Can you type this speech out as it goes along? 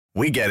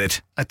We get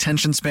it.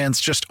 Attention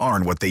spans just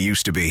aren't what they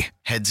used to be.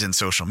 Heads in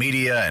social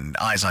media and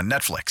eyes on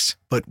Netflix.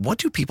 But what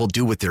do people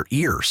do with their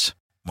ears?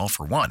 Well,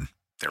 for one,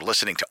 they're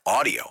listening to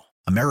audio.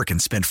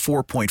 Americans spend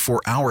 4.4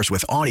 hours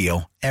with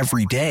audio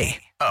every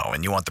day. Oh,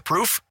 and you want the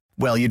proof?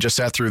 Well, you just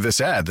sat through this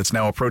ad that's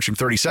now approaching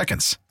 30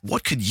 seconds.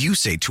 What could you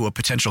say to a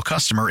potential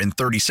customer in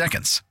 30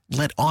 seconds?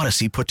 Let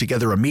Odyssey put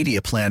together a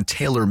media plan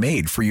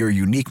tailor-made for your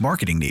unique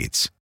marketing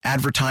needs.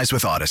 Advertise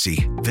with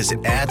Odyssey.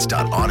 Visit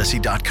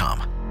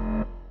ads.odyssey.com.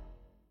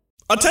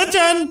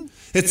 Attention!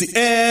 It's the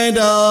end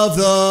of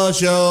the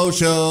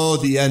show,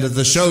 the end of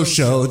the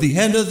show, the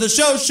end of the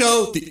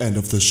show, the end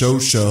of the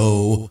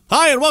show.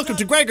 Hi, and welcome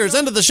to Gregor's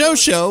End of the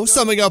Show,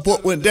 summing up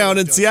what went down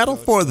in Seattle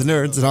for the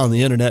nerds and on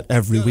the internet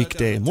every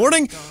weekday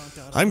morning.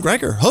 I'm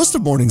Gregor, host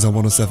of Mornings on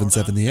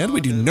 107.7 The End.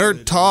 We do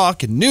nerd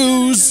talk and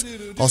news.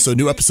 Also, a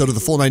new episode of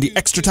the Full 90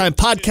 Extra Time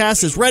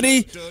podcast is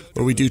ready,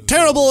 where we do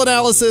terrible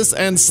analysis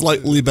and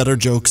slightly better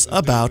jokes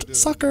about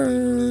soccer.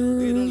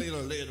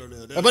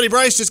 My buddy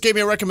Bryce just gave me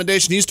a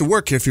recommendation. He used to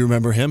work here, if you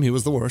remember him. He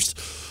was the worst.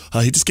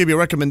 He just gave me a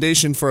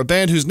recommendation for a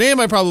band whose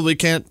name I probably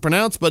can't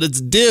pronounce, but it's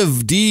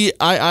Div,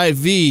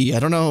 D-I-I-V. I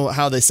don't know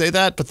how they say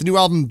that, but the new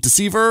album,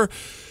 Deceiver,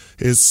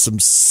 is some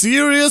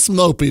serious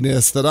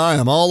mopiness that I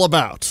am all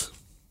about.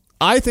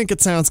 I think it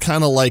sounds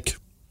kind of like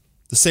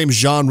the same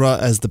genre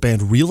as the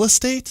band Real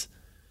Estate.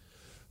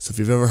 So if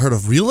you've ever heard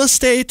of Real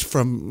Estate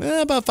from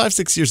about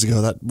 5-6 years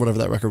ago, that whatever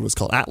that record was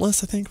called,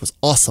 Atlas, I think, was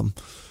awesome.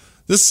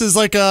 This is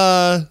like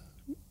a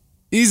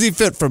easy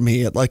fit for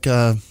me. I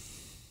don't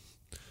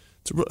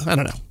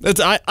know.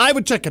 I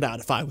would check it out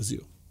if I was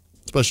you,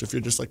 especially if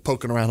you're just like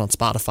poking around on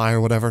Spotify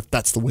or whatever.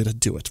 That's the way to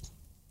do it.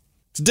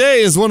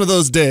 Today is one of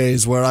those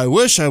days where I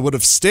wish I would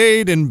have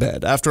stayed in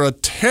bed after a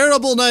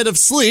terrible night of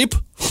sleep.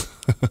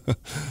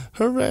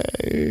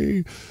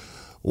 Hooray.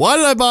 Why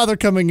did I bother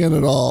coming in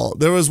at all?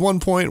 There was one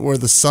point where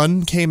the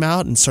sun came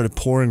out and started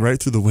pouring right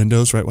through the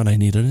windows right when I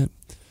needed it.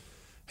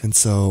 And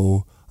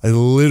so I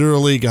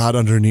literally got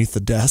underneath the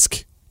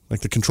desk,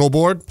 like the control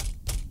board,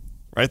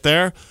 right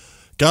there,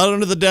 got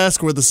under the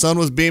desk where the sun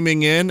was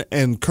beaming in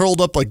and curled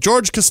up like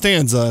George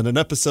Costanza in an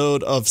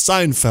episode of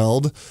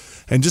Seinfeld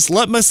and just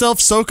let myself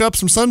soak up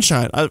some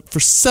sunshine. For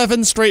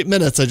 7 straight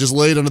minutes, I just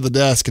laid under the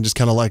desk and just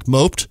kind of like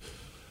moped,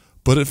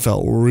 but it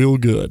felt real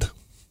good.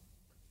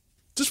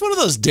 Just one of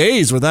those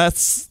days where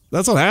that's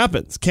what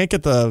happens. Can't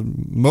get the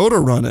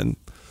motor running.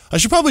 I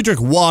should probably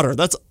drink water.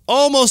 That's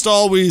almost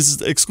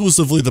always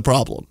exclusively the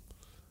problem.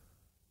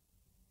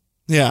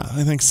 Yeah,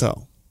 I think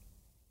so.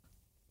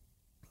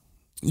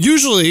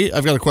 Usually,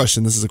 I've got a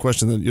question. This is a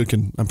question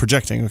that I'm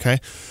projecting, okay?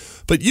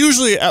 But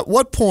usually, at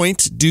what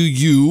point do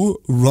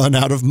you run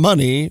out of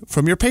money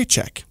from your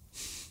paycheck?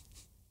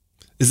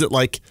 Is it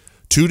like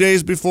 2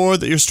 days before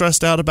that you're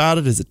stressed out about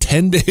it? Is it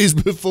 10 days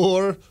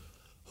before?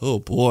 Oh,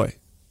 boy.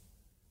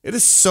 It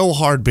is so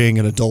hard being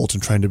an adult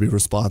and trying to be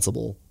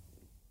responsible.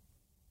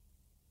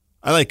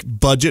 I like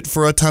budget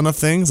for a ton of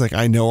things. Like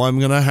I know I'm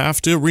going to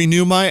have to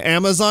renew my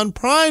Amazon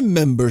Prime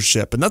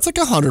membership, and that's like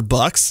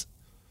 $100.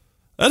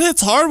 That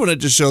hits hard when it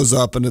just shows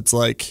up and it's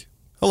like,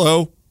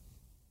 hello,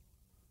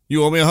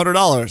 you owe me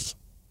 $100.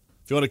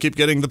 If you want to keep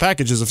getting the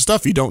packages of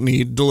stuff you don't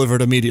need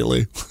delivered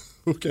immediately.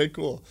 Okay,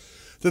 cool.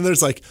 Then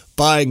there's like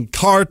buying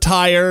car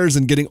tires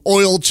and getting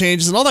oil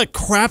changes and all that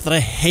crap that I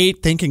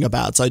hate thinking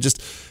about. So I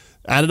just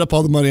added up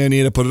all the money I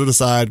need, I put it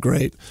aside,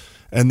 great.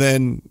 And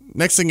then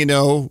next thing you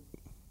know,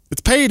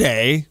 it's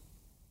payday.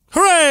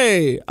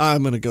 Hooray!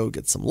 I'm going to go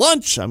get some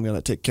lunch. I'm going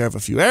to take care of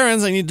a few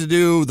errands I need to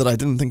do that I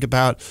didn't think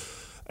about.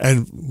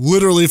 And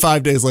literally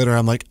 5 days later,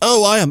 I'm like,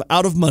 oh, I am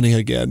out of money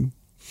again.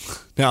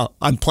 Now,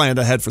 I'm planned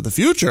ahead for the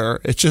future.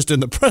 It's just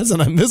in the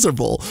present, I'm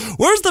miserable.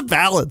 Where's the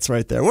balance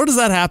right there? Where does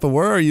that happen?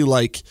 Where are you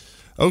like,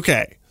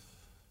 okay,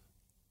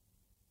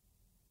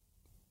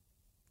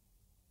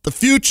 the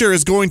future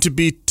is going to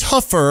be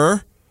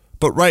tougher,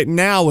 but right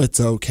now it's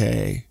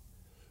okay.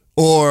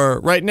 Or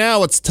right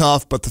now it's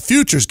tough, but the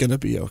future's going to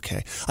be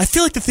okay. I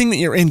feel like the thing that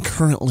you're in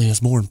currently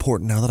is more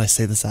important now that I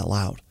say this out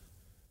loud.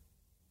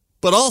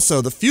 But also,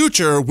 the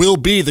future will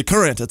be the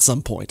current at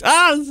some point.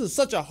 This is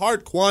such a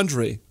hard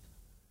quandary.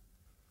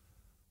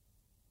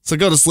 So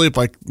go to sleep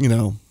like,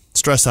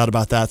 stress out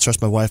about that,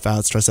 stress my wife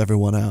out, stress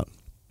everyone out.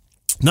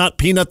 Not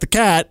Peanut the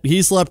cat.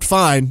 He slept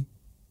fine.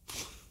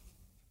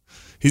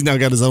 He's now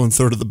got his own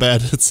third of the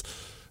bed. It's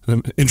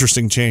an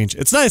interesting change.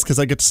 It's nice because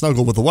I get to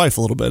snuggle with the wife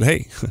a little bit.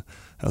 Hey,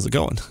 how's it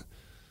going?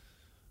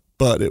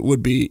 But it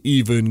would be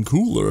even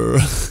cooler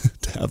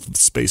to have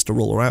space to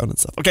roll around and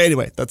stuff. Okay,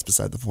 anyway, that's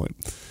beside the point.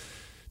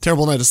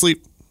 Terrible night of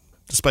sleep,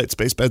 despite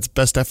Space Bed's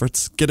best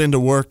efforts. Get into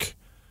work,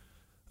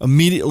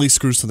 immediately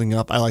screw something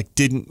up. I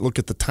didn't look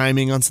at the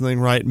timing on something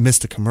right,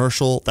 missed a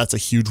commercial. That's a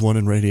huge one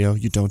in radio.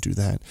 You don't do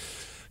that.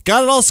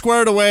 Got it all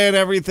squared away and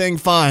everything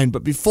fine.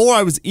 But before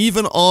I was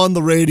even on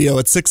the radio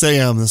at 6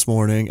 a.m. this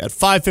morning, at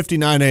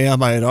 5:59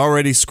 a.m., I had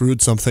already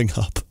screwed something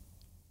up.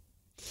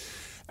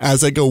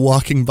 As I go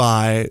walking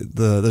by,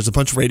 there's a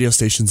bunch of radio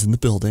stations in the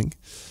building,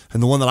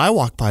 and the one that I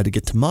walk by to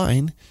get to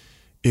mine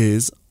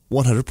is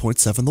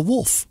 100.7 The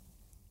Wolf.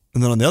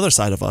 And then on the other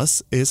side of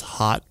us is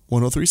Hot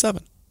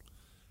 103.7.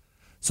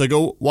 So I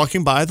go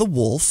walking by the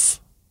wolf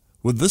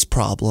with this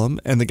problem,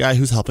 and the guy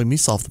who's helping me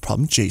solve the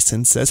problem,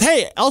 Jason, says,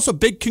 "Hey, also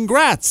big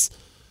congrats.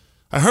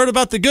 I heard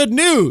about the good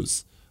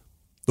news."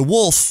 The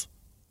wolf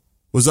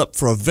was up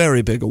for a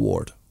very big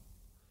award,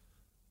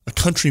 a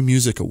country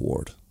music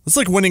award. It's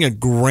like winning a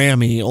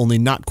Grammy, only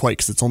not quite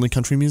because it's only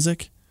country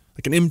music.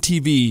 Like an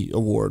MTV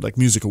award, like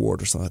music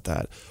award or something like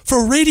that,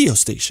 for a radio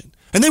station.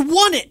 And they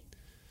won it.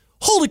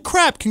 Holy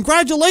crap,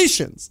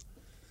 congratulations.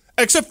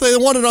 Except they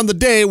won it on the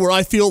day where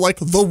I feel like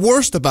the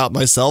worst about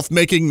myself,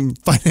 making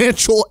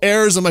financial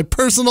errors in my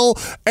personal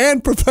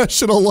and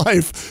professional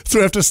life. So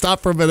I have to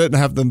stop for a minute and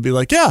have them be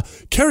like, yeah,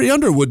 Carrie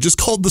Underwood just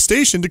called the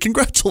station to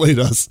congratulate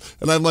us.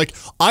 And I'm like,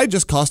 I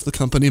just cost the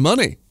company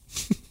money.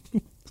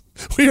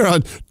 We are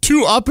on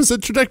two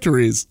opposite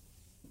trajectories.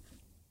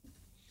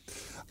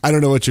 I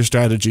don't know what your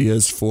strategy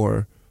is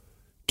for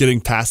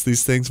getting past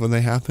these things when they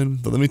happen,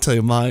 but let me tell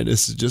you mine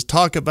is to just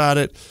talk about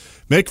it,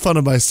 make fun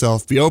of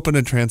myself, be open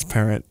and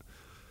transparent,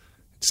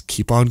 just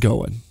keep on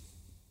going.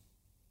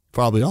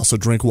 Probably also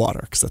drink water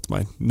because that's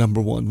my number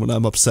one when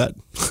I'm upset.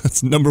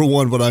 That's number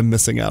one what I'm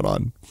missing out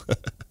on.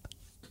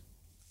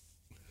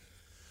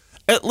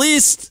 At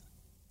least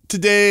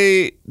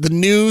today, the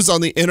news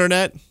on the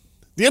internet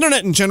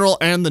in general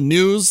and the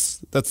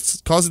news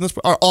that's causing this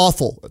are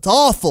awful. It's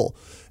awful.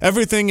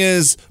 Everything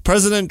is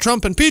President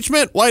Trump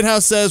impeachment. White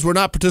House says we're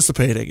not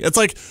participating. It's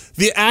like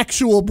the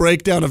actual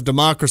breakdown of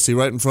democracy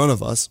right in front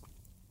of us.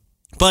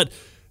 But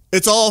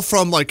it's all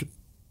from like,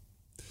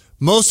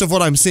 most of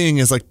what I'm seeing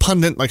is like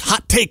pundit, like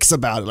hot takes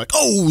about it. Like,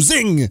 oh,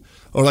 zing.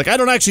 Or like, I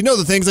don't actually know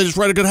the things. I just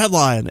write a good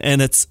headline.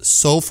 And it's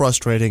so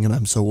frustrating and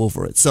I'm so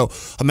over it. So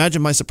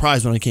imagine my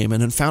surprise when I came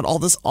in and found all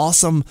this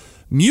awesome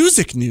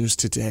music news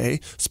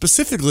today,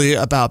 specifically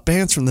about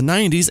bands from the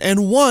 90s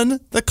and one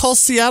that calls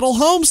Seattle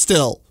home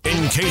still.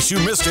 In case you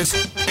missed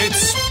it,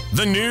 it's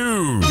the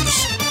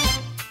news.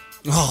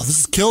 Oh, this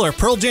is killer.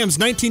 Pearl Jam's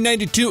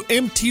 1992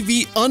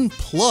 MTV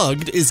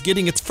Unplugged is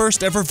getting its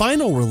first ever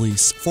vinyl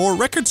release for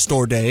Record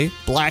Store Day,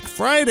 Black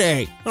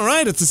Friday. All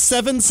right, it's a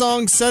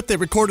 7-song set they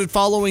recorded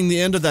following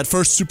the end of that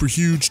first super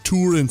huge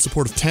tour in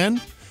support of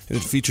 10. And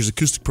it features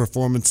acoustic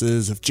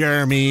performances of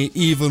Jeremy,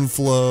 Even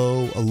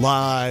Flow,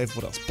 Alive,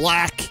 what else?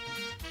 Black.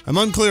 I'm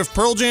unclear if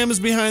Pearl Jam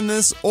is behind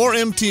this or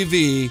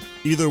MTV.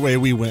 Either way,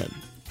 we win.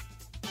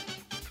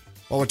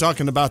 While we're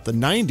talking about the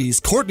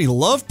 90s, Courtney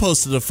Love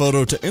posted a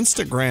photo to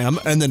Instagram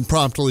and then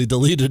promptly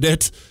deleted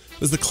it.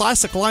 It was the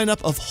classic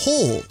lineup of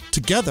Hole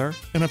together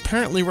and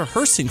apparently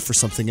rehearsing for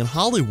something in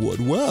Hollywood.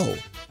 Well,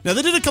 now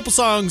they did a couple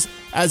songs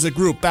as a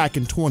group back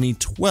in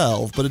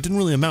 2012, but it didn't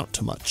really amount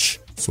to much.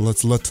 So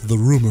let's let the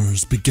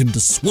rumors begin to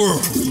swirl.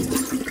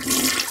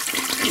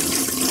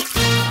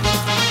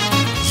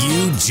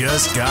 You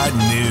just got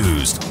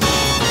news.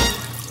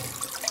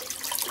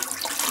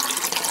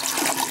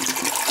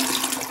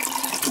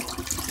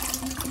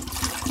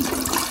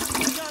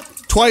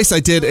 Twice I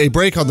did a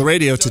break on the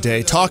radio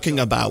today talking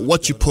about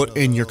what you put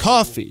in your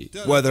coffee,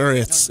 whether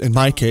it's, in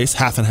my case,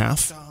 half and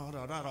half.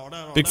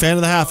 Big fan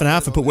of the half and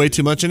half. I put way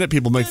too much in it.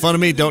 People make fun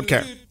of me. Don't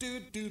care.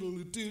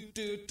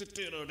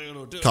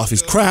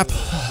 Coffee's crap.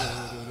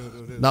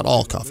 Not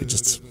all coffee,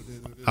 just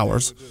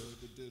ours.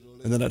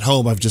 And then at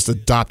home, I've just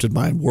adopted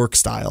my work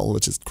style,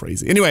 which is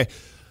crazy. Anyway,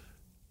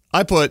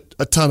 I put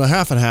a ton of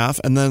half and half.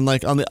 And then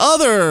like on the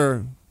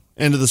other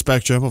end of the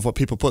spectrum of what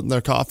people put in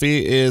their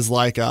coffee is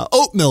like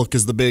oat milk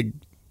is the big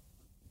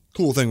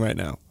cool thing right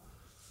now.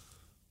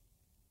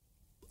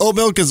 Oat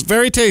milk is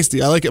very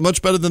tasty. I like it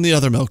much better than the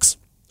other milks.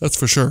 That's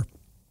for sure.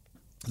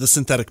 The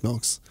synthetic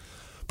milks.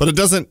 But it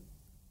doesn't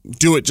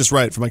do it just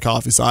right for my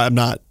coffee, so I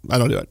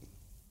don't do it.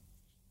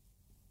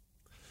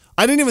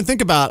 I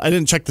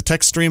didn't check the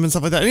text stream and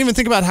stuff like that. I didn't even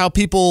think about how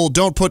people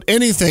don't put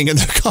anything in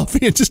their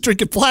coffee and just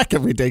drink it black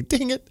every day.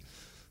 Dang it.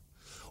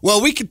 Well,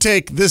 we could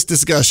take this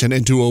discussion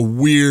into a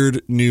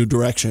weird new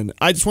direction.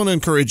 I just want to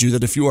encourage you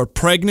that if you are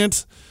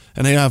pregnant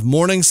and you have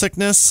morning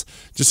sickness,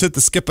 just hit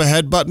the skip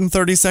ahead button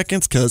 30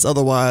 seconds because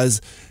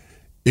otherwise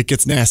it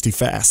gets nasty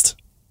fast.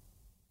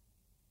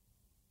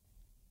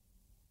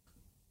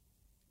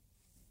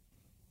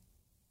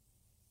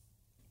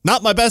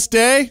 Not my best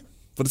day,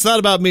 but it's not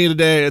about me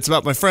today. It's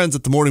about my friends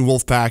at the Morning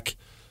Wolf Pack.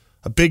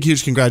 A big,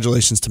 huge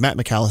congratulations to Matt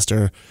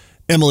McAllister,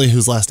 Emily,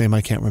 whose last name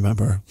I can't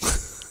remember.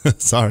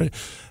 Sorry.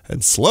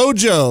 And Slow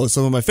Joe,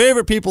 some of my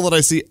favorite people that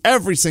I see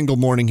every single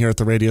morning here at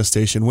the radio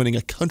station, winning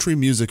a country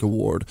music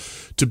award.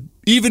 To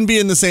even be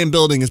in the same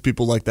building as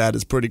people like that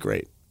is pretty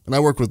great. And I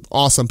work with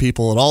awesome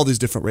people at all these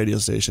different radio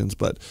stations,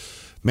 but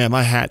man,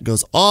 my hat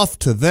goes off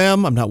to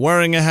them. I'm not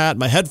wearing a hat.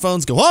 My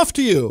headphones go off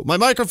to you. My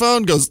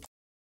microphone goes...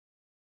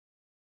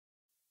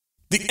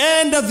 The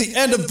end of the show. The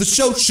end of the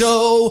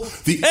show.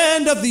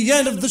 The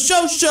end of the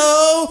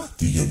show.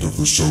 The end of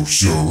the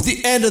show.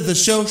 The end of the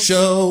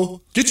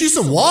show. Get you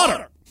some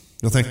water.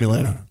 You'll thank me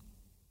later.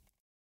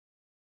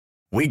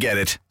 We get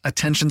it.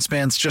 Attention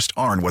spans just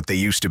aren't what they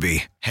used to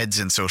be. Heads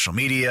in social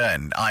media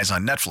and eyes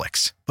on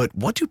Netflix. But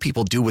what do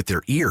people do with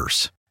their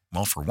ears?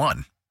 Well, for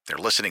one, they're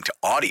listening to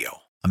audio.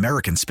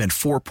 Americans spend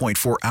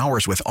 4.4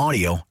 hours with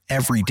audio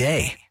every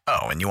day.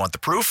 Oh, and you want the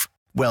proof?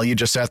 Well, you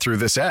just sat through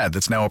this ad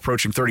that's now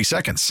approaching 30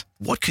 seconds.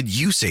 What could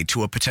you say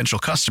to a potential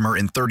customer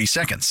in 30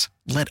 seconds?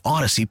 Let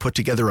Odyssey put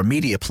together a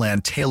media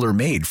plan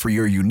tailor-made for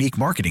your unique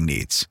marketing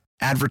needs.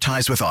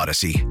 Advertise with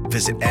Odyssey.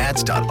 Visit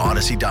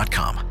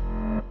ads.odyssey.com.